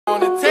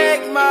Gonna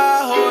take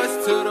my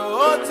horse to the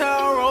old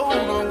town road.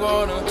 I'm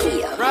gonna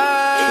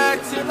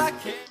ride till I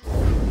can't.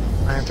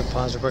 I have to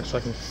pause real quick so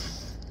I can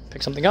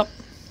pick something up.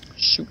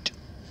 Shoot.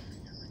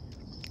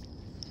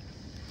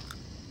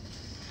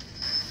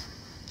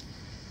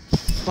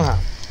 Wow.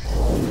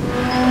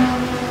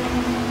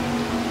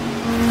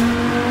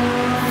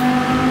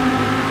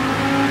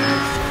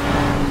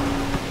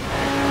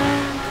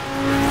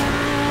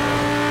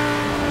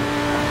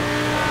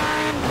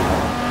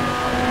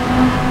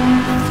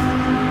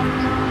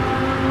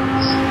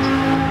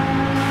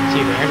 See,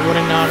 if Andrew would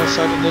have not have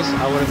started this,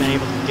 I would have been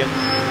able to get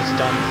this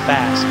done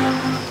fast. Nope.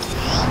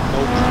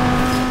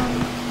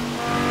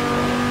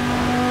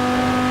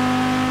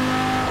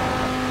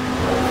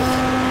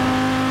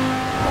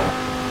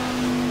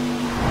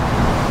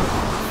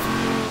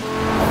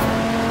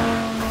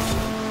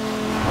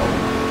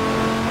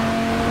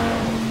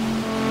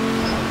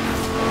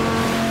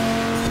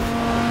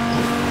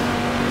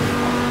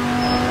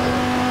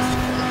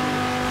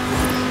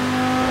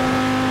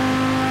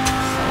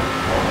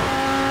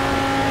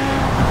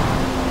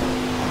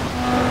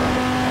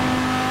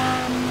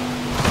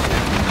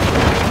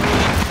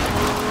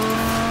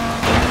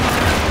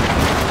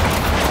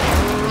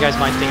 You guys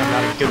might think I'm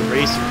not a good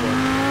racer,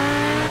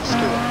 but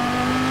screw it.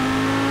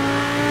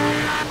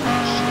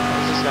 Shit, I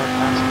just got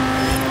past me.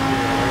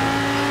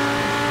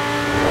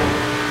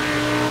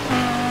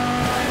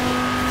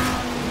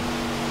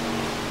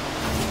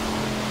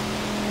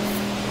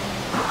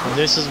 And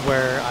this is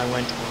where I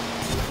went. 5,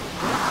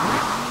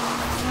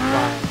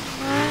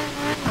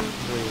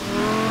 3.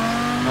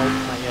 Nope,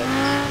 not yet.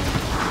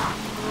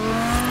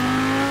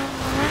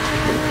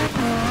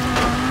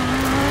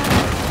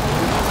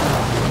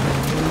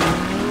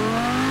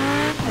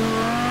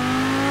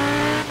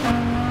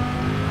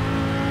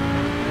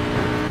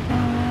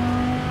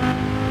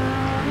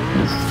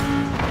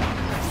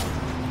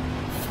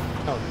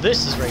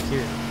 This is right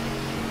here.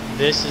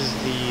 This is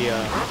the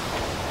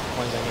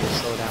ones I need to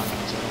slow down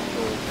so I don't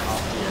go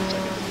off the edge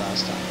like I did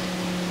last time.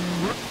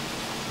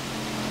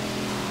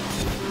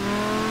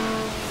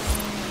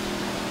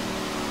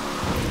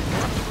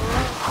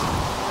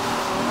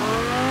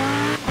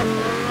 There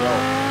we go.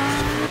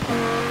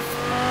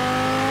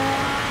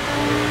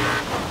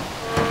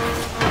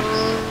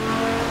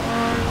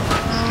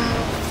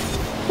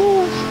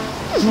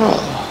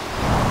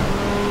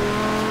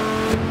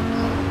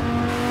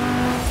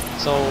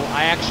 So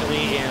I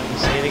actually am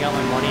saving up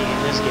my money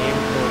in this game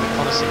for the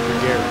Connoisseur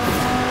gear.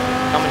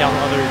 Coming down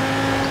with other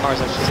cars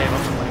I should save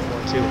up some money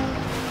for too.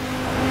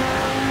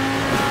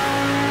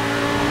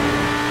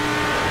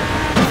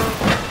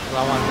 Well,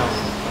 I want to know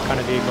what kind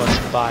of vehicle I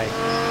should buy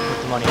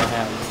with the money I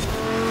have.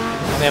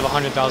 I only have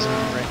 100,000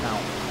 right now.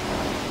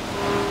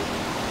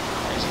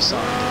 As you saw.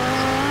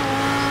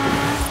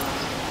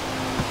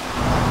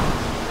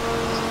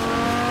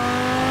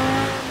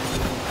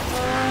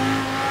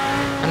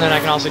 And then I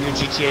can also do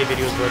GTA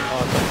videos with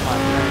my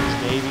friends,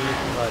 maybe,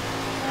 but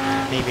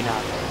maybe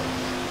not.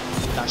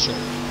 Not sure.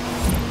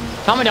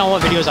 Comment down what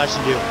videos I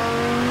should do.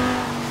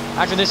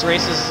 After this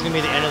race, this is going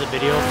to be the end of the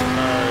video,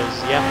 because,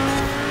 yeah,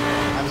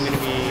 I'm going to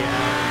be,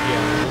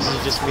 this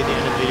is just going to be the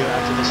end of the video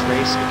after this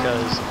race,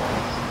 because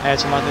I have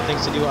some other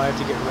things to do. I have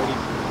to get ready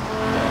for,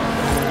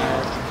 I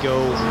have to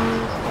go,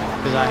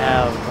 because I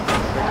have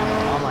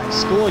freaking online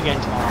school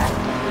again tomorrow.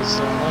 It's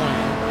so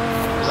annoying,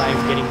 because I am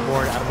getting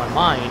bored out of my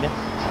mind.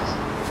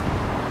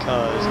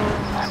 Because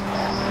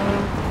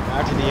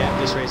after the end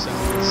of this race, this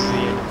is the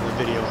end of the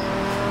video.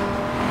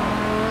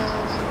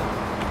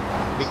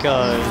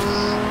 Because,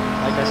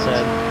 like I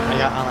said, I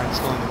got online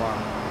schooling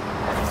tomorrow.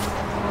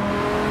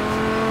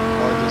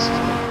 Or just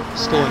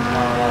schooling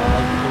tomorrow,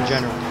 like in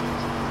general.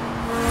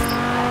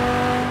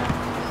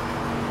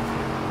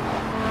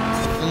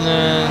 And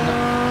then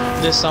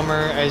this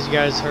summer, as you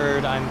guys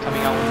heard, I'm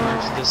coming out with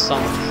merch this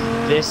summer.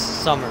 This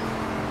summer.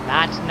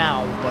 Not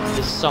now, but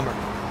this summer.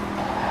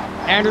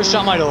 Andrew,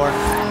 shut my door.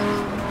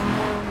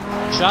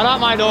 Shut up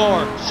my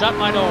door. Shut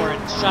my door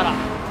and shut up.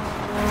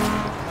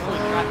 Holy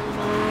crap, you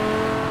know.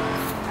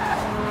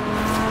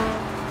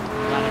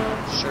 I'm not even in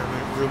a share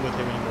room with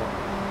him anymore.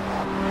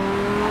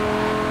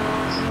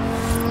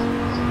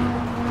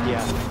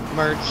 Yeah,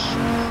 merch.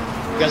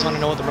 If you guys want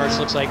to know what the merch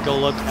looks like, go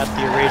look at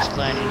the Rage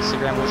Clan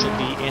Instagram, which will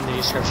be in the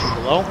description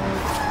below.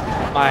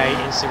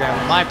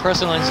 My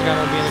personal Instagram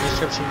will be in the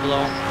description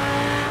below.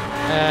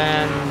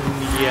 And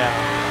yeah.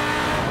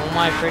 Oh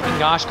my freaking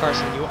gosh,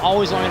 Carson, you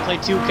always want me to play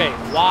 2K.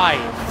 Why?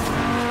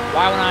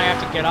 Why would I have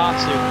to get off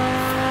to?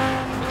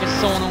 It gets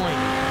so annoying.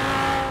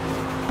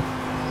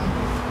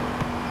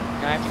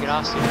 I have to get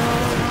off soon.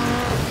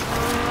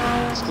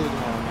 School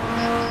tomorrow,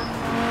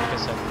 like I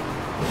said.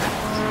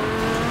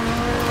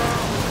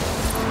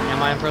 And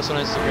my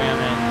personal Instagram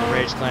and the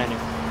Rage Clan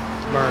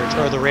merge,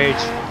 or the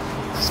Rage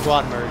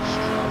Squad merge.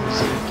 I'm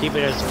just gonna keep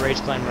it as the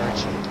Rage Clan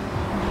merge.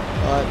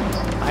 But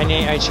I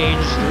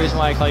changed, the reason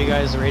why I call you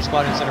guys the Rage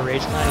Squad instead of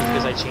Rage Clan is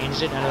because I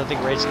changed it, and I don't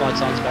think Rage Squad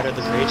sounds better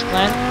than Rage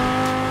Clan.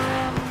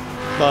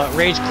 But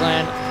Rage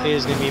Clan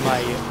is going to be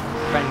my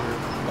friend group,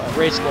 but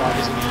Rage Squad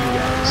is going to be you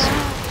guys.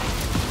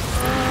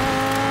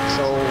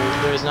 so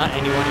there's not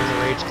anyone in the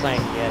Rage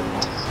clan yet.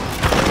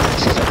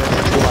 It's just two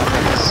of my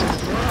friends.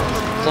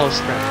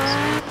 Close friends.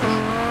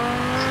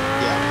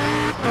 Yeah.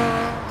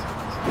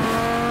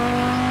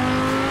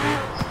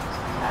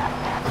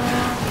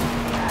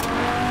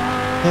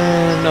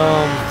 And,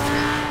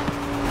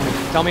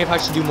 tell me if I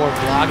should do more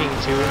vlogging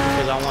too,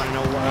 because I want to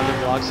know what other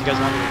vlogs you guys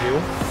want me to do.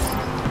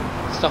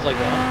 Stuff like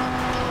that.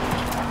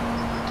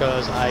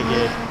 Because I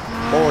get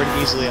bored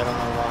easily, I don't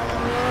know why.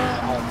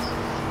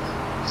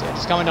 So yeah,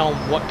 just comment down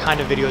what kind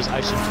of videos I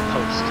should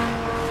post.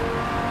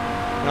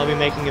 And I'll be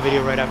making a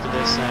video right after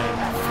this saying,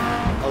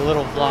 a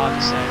little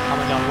vlog saying,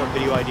 comment down what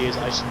video ideas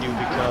I should do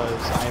because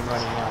I am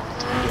running out.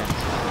 Yeah.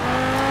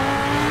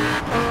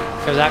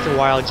 Because after a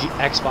while,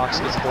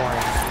 Xbox gets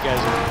boring. You guys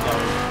would know.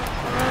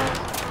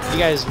 You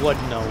guys would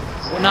know.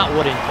 Well, not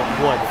wouldn't, but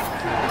would.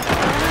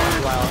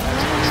 While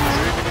Xbox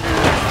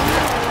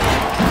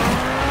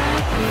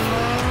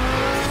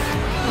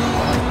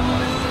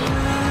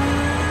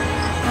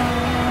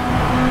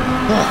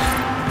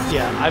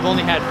yeah, I've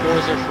only had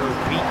Forza for a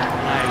week,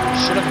 and I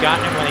should have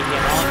gotten it when it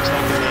came out, so I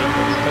could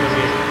have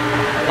made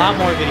a lot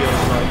more videos,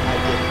 but I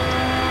didn't.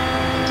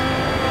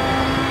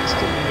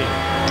 Stupid me.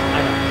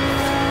 I know.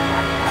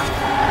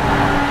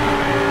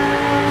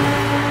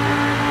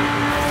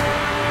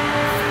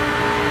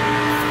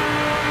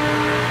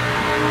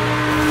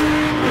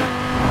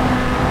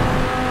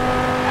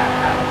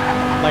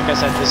 Like I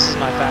said, this is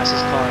my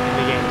fastest car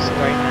in the games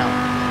right now.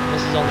 This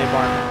is only a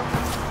bar.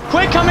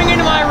 Quit coming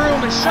into my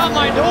room and shut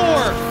my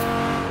door!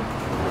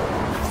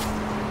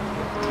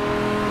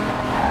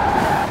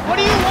 What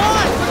do you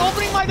want? Quit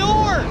opening my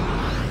door!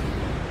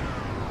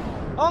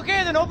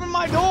 Okay, then open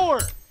my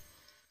door!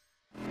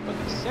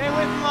 Stay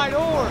away from my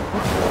door!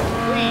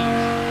 Please.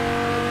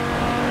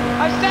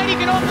 I said you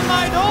can open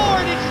my door!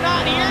 Did you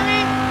not hear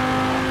me?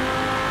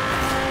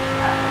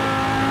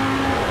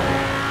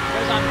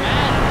 Because I'm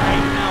mad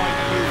right now at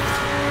you.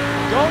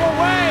 Go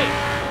away!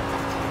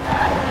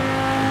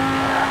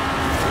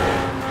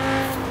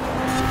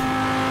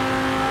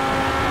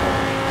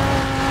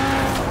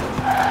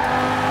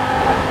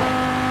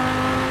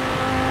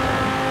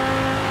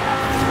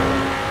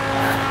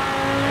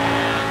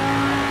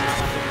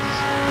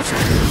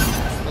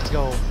 Let's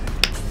go.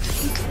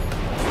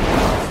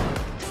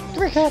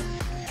 Come here, cat.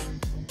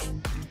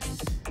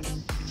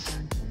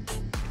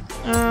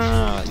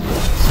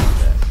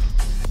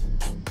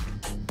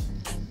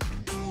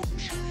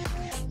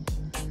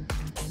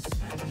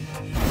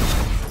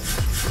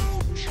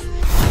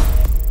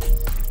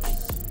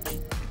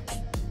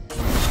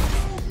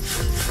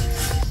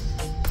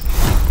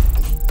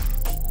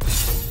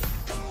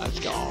 Let's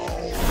go.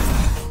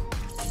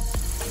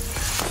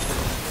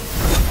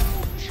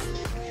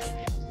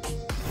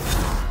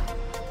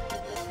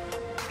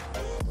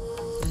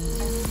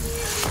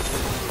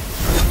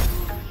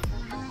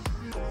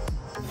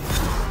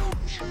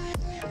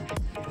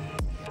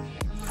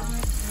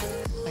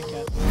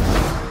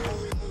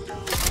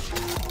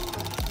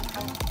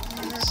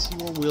 Let's see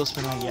what wheel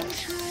spin I get.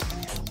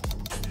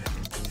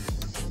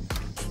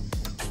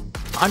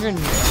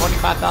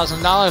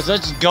 $125,000.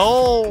 Let's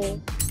go.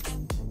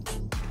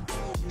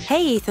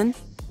 Hey, Ethan.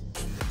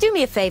 Do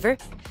me a favor.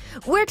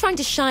 We're trying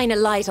to shine a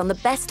light on the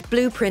best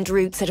blueprint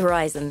routes at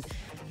Horizon.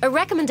 A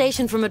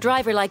recommendation from a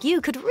driver like you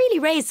could really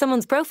raise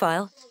someone's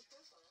profile.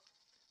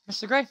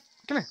 Mr. Gray,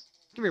 come here.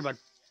 Come here, bud.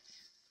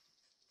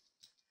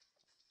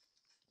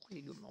 What are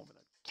you doing over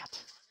there, cat?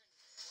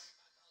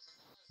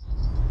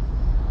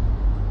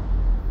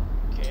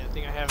 Okay, I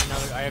think I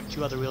have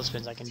two other wheel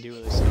spins I can do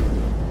with this.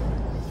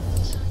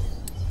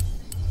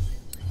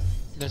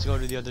 Let's go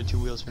to the other two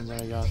wheel spins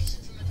that I got.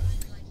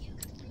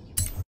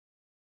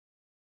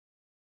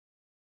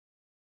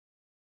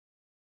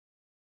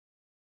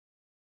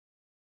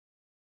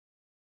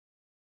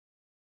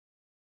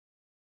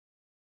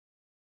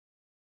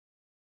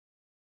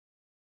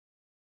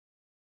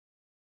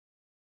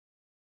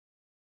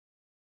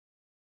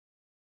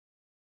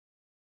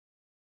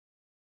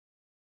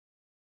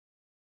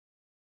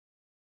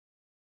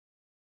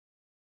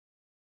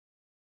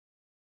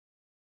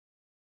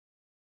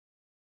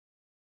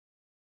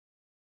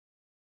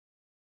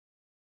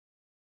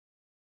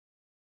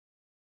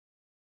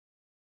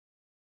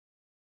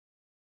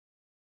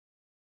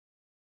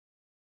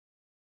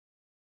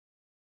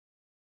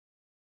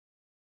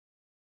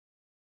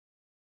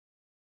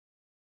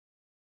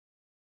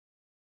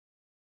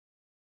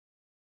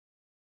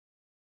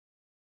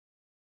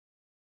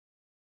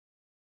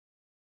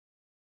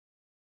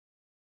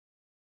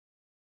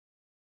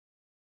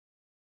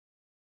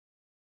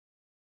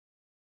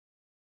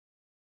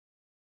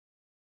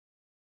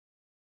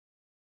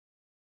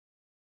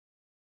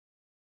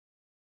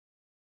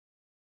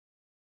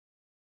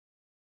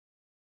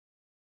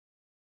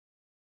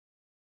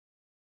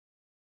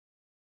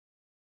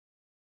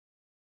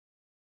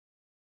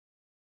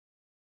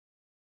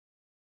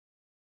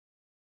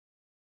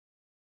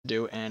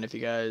 And if you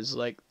guys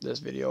like this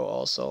video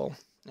also,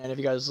 and if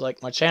you guys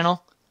like my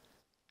channel,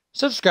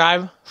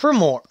 subscribe for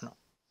more. No.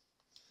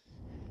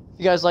 If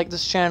you guys like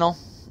this channel,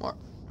 or,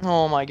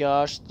 oh my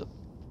gosh,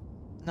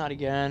 Not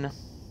again.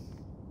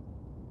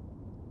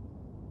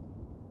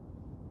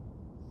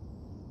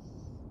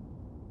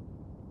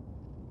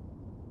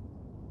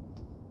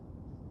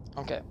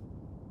 Okay.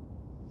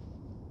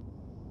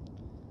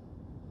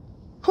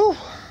 Whew.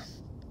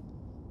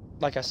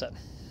 Like I said,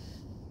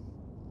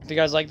 if you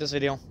guys like this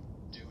video,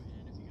 do it.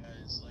 And if you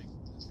guys like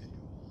this video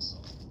also,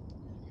 and if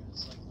you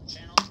guys like my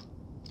channel,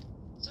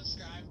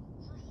 subscribe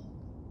for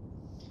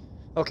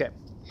more. Okay.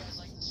 If you guys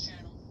like this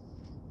channel,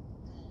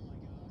 oh my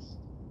gosh.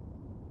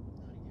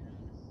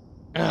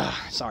 Not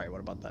again. Sorry, what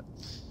about that?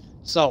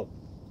 So,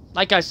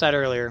 like I said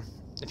earlier,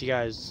 if you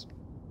guys,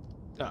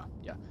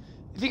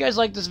 if you guys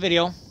like this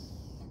video,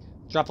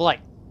 drop a like.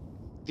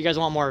 If you guys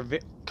want more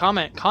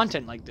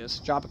content like this,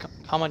 drop a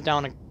comment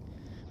down on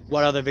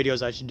what other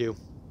videos I should do.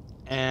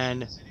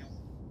 And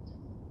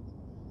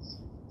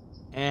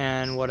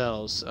what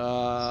else?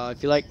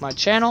 If you like my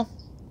channel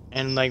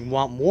and like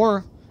want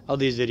more of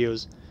these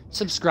videos,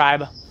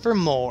 subscribe for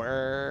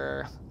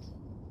more.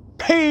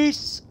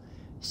 Peace.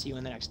 See you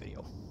in the next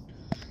video.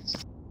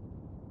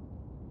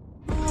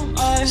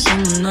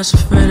 I'm not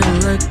afraid to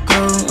let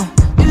go.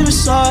 You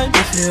decide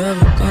if you're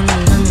ever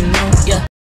gonna let me know. Yeah.